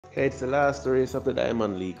It's the last race of the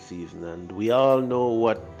Diamond League season, and we all know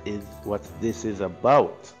what this is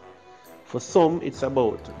about. For some, it's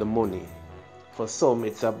about the money. For some,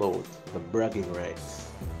 it's about the bragging rights.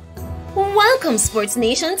 Welcome, Sports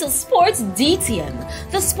Nation, to Sports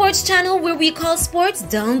DTM, the sports channel where we call sports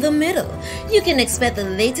down the middle. You can expect the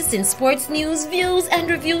latest in sports news, views,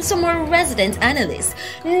 and reviews from our resident analysts.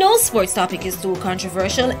 No sports topic is too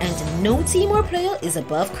controversial, and no team or player is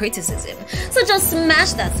above criticism. So just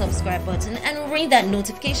smash that subscribe button and ring that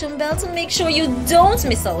notification bell to make sure you don't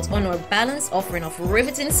miss out on our balanced offering of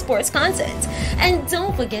riveting sports content. And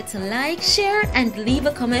don't forget to like, share, and leave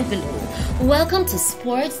a comment below. Welcome to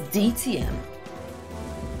Sports DTM.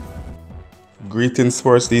 Greetings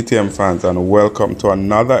Sports DTM fans, and welcome to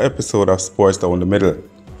another episode of Sports Down the Middle,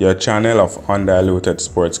 your channel of undiluted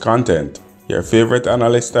sports content. Your favorite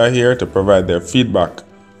analysts are here to provide their feedback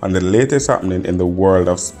on the latest happening in the world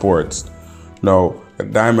of sports. Now, the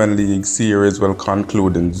Diamond League series will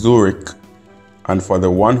conclude in Zurich, and for the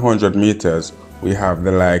 100 meters, we have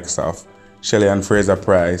the likes of Shelly and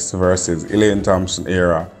Fraser-Pryce versus Elaine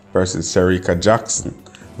Thompson-Herah versus Shericka Jackson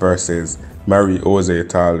versus Marie-José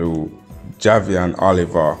Talu, Javian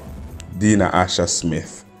Oliver, Dina Asher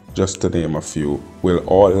Smith, just to name a few, will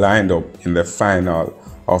all lined up in the final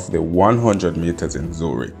of the 100 meters in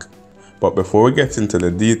Zurich. But before we get into the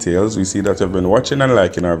details, we see that you've been watching and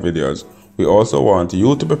liking our videos. We also want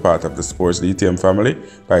you to be part of the Sports DTM family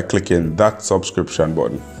by clicking that subscription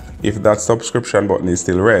button. If that subscription button is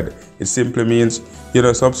still red, it simply means you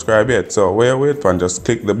don't subscribe yet. So where you wait for, just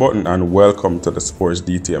click the button and welcome to the Sports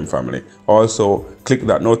DTM family. Also, click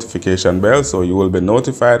that notification bell so you will be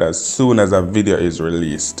notified as soon as a video is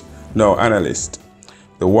released. Now, analyst,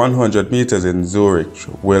 the 100 meters in Zurich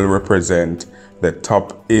will represent the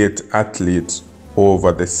top 8 athletes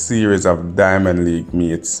over the series of Diamond League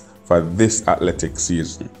meets for this athletic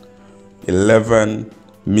season. 11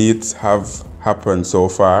 meets have happened so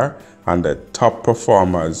far, and the top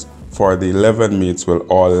performers for the 11 meets will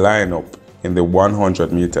all line up in the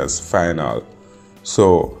 100 meters final.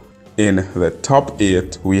 So in the top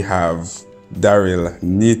 8 we have Daryl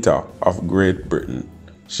Nita of Great Britain.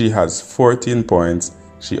 She has 14 points.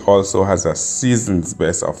 She also has a season's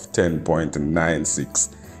best of 10.96.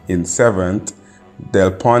 In 7th,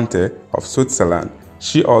 Del Ponte of Switzerland.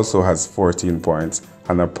 She also has 14 points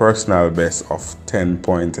and a personal best of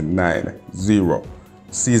 10.90,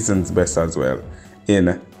 season's best as well.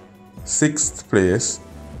 In 6th place,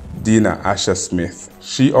 Dina Asher Smith.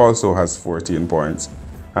 She also has 14 points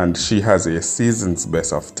and she has a season's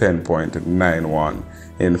best of 10.91.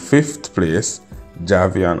 In 5th place,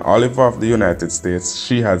 Javian Oliver of the United States.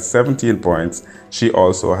 She has 17 points. She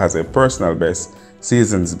also has a personal best,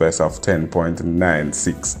 season's best of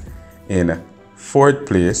 10.96. In 4th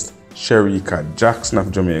place, Shericka Jackson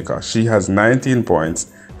of Jamaica. She has 19 points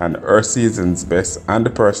and her season's best and the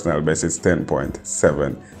personal best is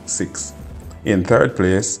 10.76. In 3rd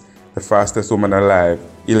place, the fastest woman alive,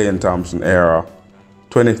 Elaine Thompson-Herah,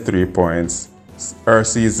 23 points. Her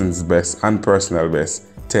season's best and personal best,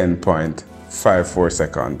 10.54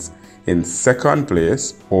 seconds. In 2nd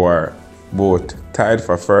place, or both tied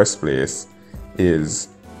for 1st place, is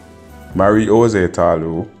Marie-José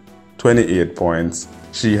Talu, 28 points.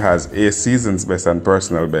 She has a season's best and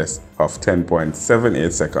personal best of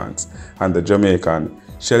 10.78 seconds. And the Jamaican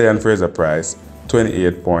Shelly and Fraser-Pryce,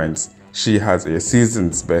 28 points. She has a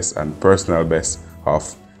season's best and personal best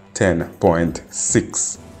of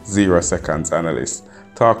 10.60 seconds. Analyst,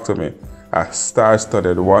 talk to me. A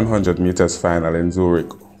star-studded 100 meters final in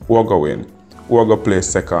Zurich. Who go win? Who go place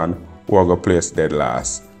second? Who go place dead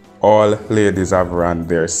last? All ladies have run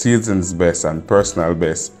their season's best and personal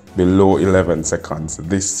best below 11 seconds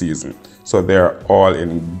this season, so they're all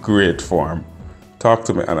in great form. Talk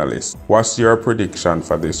to me, analyst. What's your prediction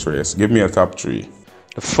for this race? Give me a top 3.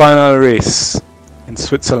 The final race in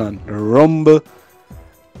Switzerland, the Rumble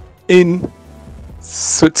in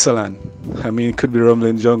Switzerland. I mean, it could be Rumble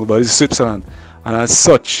in Jungle, but it's Switzerland, and as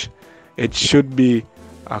such, it should be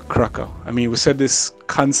a cracker. I mean, we said this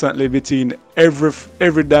constantly between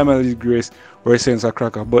every Diamond League race. We're saying it's a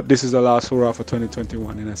cracker, but this is the last hurrah for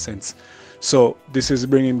 2021 in a sense. So this is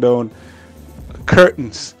bringing down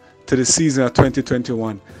curtains to the season of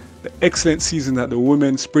 2021. The excellent season that the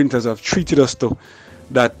women sprinters have treated us to,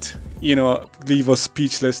 that, you know, leave us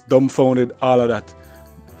speechless, dumbfounded, all of that.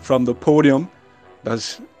 From the podium,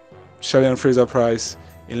 that's Shelly and Fraser-Pryce,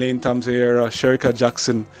 Elaine Thompson-Herah, Shericka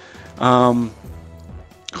Jackson,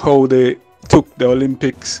 how they took the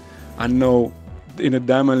Olympics, and now in the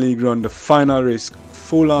Diamond League run, the final race,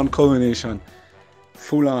 full-on culmination,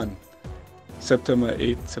 full-on, September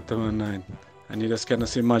 8th, September 9th. And you just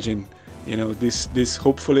cannot imagine, you know, this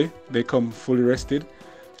hopefully they come fully rested.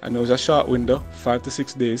 I know it's a short window, 5 to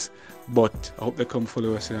 6 days, but I hope they come fully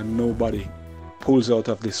rested and nobody pulls out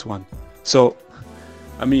of this one. So,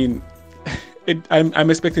 I mean, I'm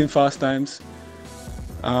expecting fast times.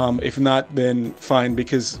 If not, then fine,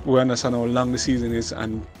 because we understand how long the season is,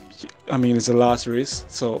 and I mean, it's the last race,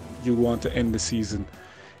 so you want to end the season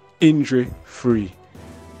injury-free.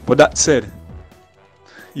 But that said,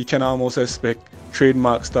 you can almost expect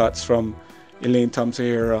trademark starts from Elaine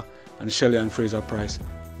Thompson-Herah and Shelly-Ann Fraser-Pryce.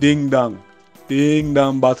 Ding dong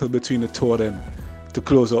battle between the two of them to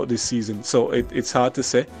close out this season. So it's hard to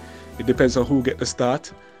say. It depends on who get the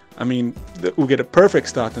start. I mean, who get a perfect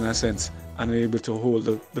start in a sense and able to hold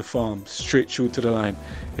the farm straight through to the line.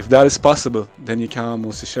 If that is possible, then you can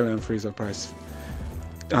almost see Shelly-Ann Fraser-Pryce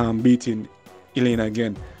beating Elaine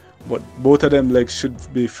again. But both of them legs should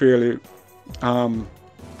be fairly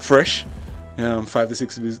fresh, 5 to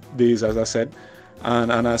 6 days, as I said,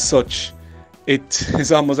 and as such, it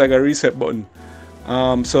is almost like a reset button.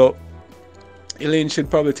 So Elaine should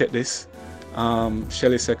probably take this,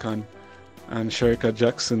 Shelly second, and Sherika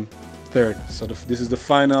Jackson third. So this is the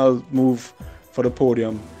final move for the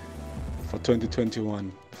podium for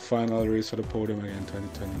 2021. Final race for the podium again,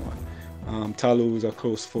 2021. Talu is a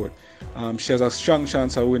close fourth. She has a strong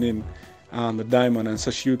chance of winning the diamond, and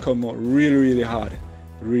so she'll come out really hard,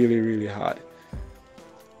 really hard.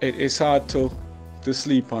 It's hard to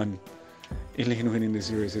sleep on Elaine winning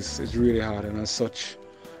this race. It's really hard, and as such,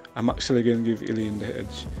 I'm actually going to give Elaine the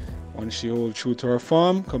edge. Once she holds true to her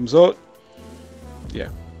form, comes out, yeah,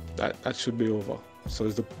 that should be over. So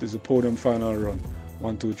there's the podium final run.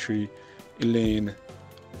 1, 2, 3, Elaine,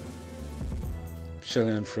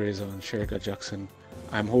 Shelly-Ann Fraser, and Sherika Jackson.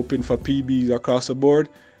 I'm hoping for PBs across the board.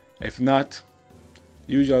 If not,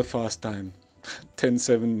 usual fast time,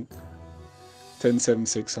 10.7,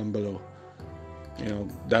 10.76 and below. You know,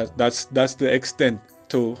 that's the extent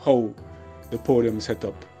to how the podium is set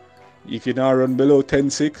up. If you now run below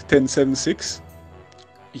 10.6, 10.76,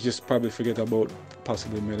 you just probably forget about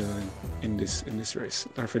possibly medaling in this race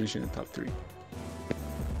or finishing in the top 3.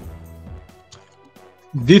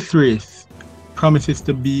 This race promises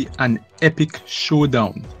to be an epic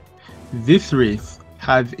showdown. This race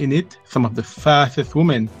has in it some of the fastest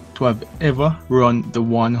women to have ever run the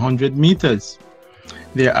 100 meters.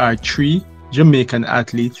 There are 3 Jamaican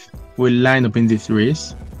athletes who will line up in this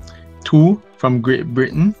race, 2 from Great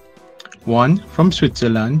Britain, 1 from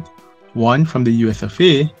Switzerland, 1 from the US of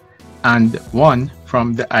A, and 1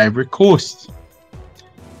 from the Ivory Coast.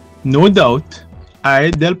 No doubt, I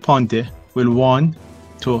Del Ponte will want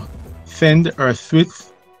to send her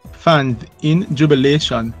Swiss fans in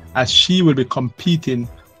jubilation as she will be competing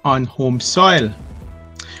on home soil.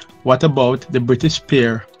 What about the British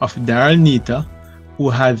pair of Daryl Nita, who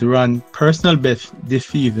has run personal best this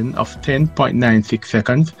season of 10.96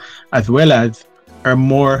 seconds, as well as her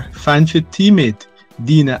more fancy teammate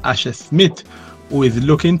Dina Asher-Smith, who is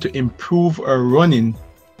looking to improve her running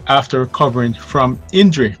after recovering from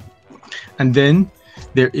injury. And then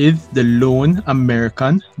there is the lone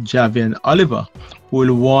American Javian Oliver, who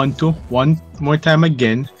will want to one more time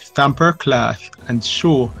again stamp her class and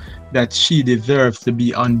show that she deserves to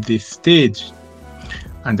be on this stage.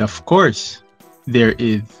 And of course, there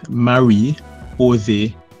is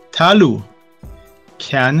Marie-Josée Talu.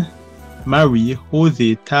 Can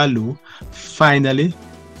Marie-Josée Talu finally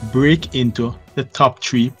break into the top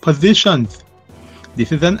 3 positions?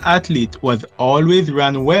 This is an athlete who has always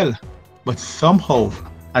ran well, but somehow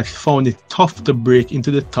has found it tough to break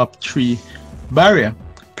into the top 3 barrier,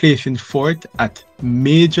 placing 4th at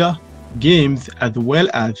major games as well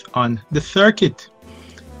as on the circuit.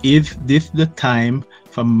 Is this the time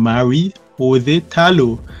for Marie-Josée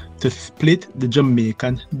Talu to split the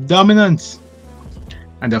Jamaican dominance?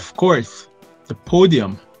 And of course, the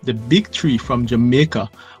podium, the big 3 from Jamaica,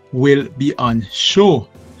 will be on show.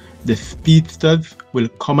 The speedsters will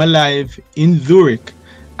come alive in Zurich,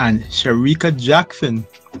 and Sherika Jackson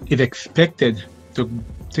is expected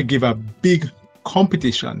to give a big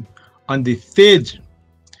competition on the stage.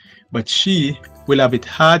 But she will have it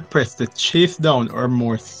hard pressed to chase down her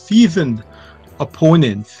more seasoned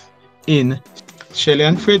opponents in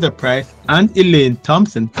Shelly-Ann Fraser-Pryce and Elaine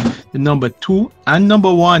Thompson, the number 2 and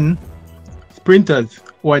number 1 sprinters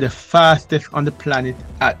who are the fastest on the planet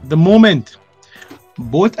at the moment.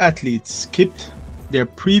 Both athletes skipped their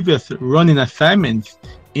previous running assignments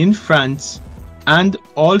in France and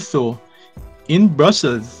also in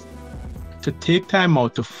Brussels to take time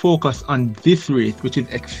out to focus on this race, which is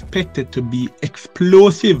expected to be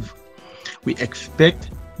explosive. We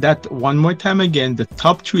expect that one more time again, the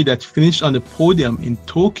top 3 that finished on the podium in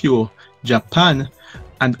Tokyo, Japan,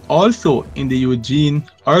 and also in the Eugene,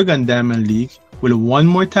 Oregon Diamond League will one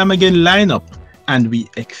more time again line up, and we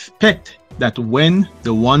expect that when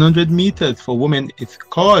the 100 meters for women is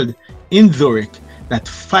called in Zurich, that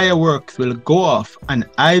fireworks will go off and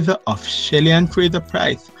either of Shelly-Ann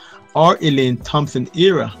Fraser-Pryce or Elaine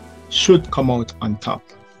Thompson-Herah should come out on top.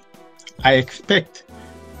 I expect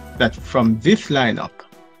that from this lineup,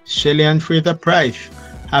 Shelly-Ann Fraser-Pryce,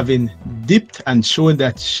 having dipped and shown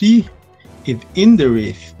that she is in the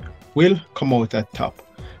race, will come out at top.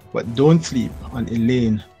 But don't sleep on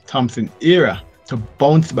Elaine Thompson-Herah to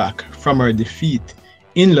bounce back from her defeat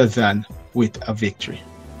in Lausanne with a victory.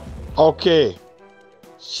 Okay,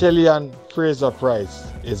 Shelly-Ann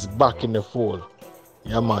Fraser-Pryce is back in the fold.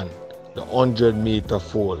 Yeah man, the 100-meter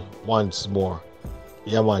fold once more.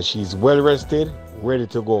 Yeah man, she's well rested, ready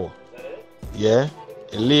to go. Yeah,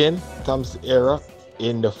 Elaine Thompson-Herah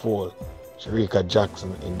in the fold. Shericka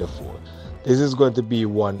Jackson in the fold. This is going to be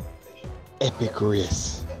one epic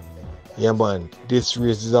race. Yeah man, this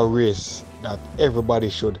race is a race that everybody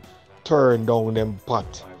should turn down them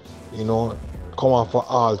pot. You know, come on for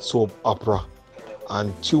all soap opera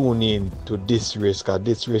and tune in to this race, because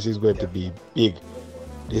this race is going to be big.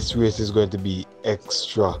 This race is going to be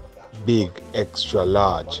extra big, extra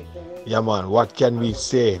large. Yeah man, what can we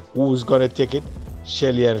say? Who's gonna take it?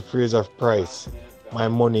 Shelly-Ann Fraser-Pryce. My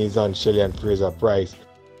money is on Shelly-Ann Fraser-Pryce.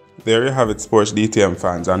 There you have it, Sports DTM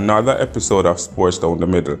fans. Another episode of Sports Down the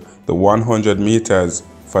Middle. The 100 meters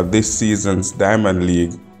for this season's Diamond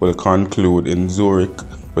League will conclude in Zurich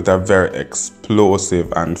with a very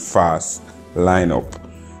explosive and fast lineup.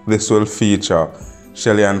 This will feature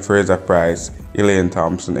Shelly-Ann Fraser-Pryce, Elaine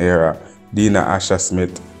Thompson-Herah, Dina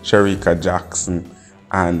Asher-Smith, Shericka Jackson,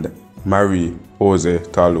 and Marie-Jose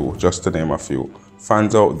Talu, just to name a few.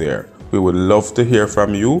 Fans out there, we would love to hear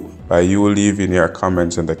from you by you leaving your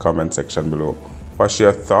comments in the comment section below. What's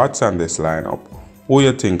your thoughts on this lineup? Who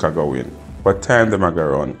you think are going? What time them are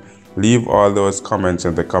going? Leave all those comments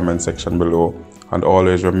in the comment section below, and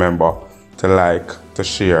always remember to like, to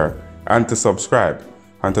share, and to subscribe,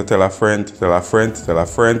 and to tell a friend, tell a friend, tell a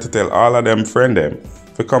friend, to tell all of them friend them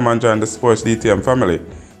to come and join the Sports DTM family.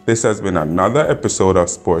 This has been another episode of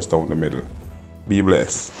Sports Down the Middle. Be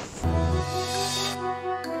blessed.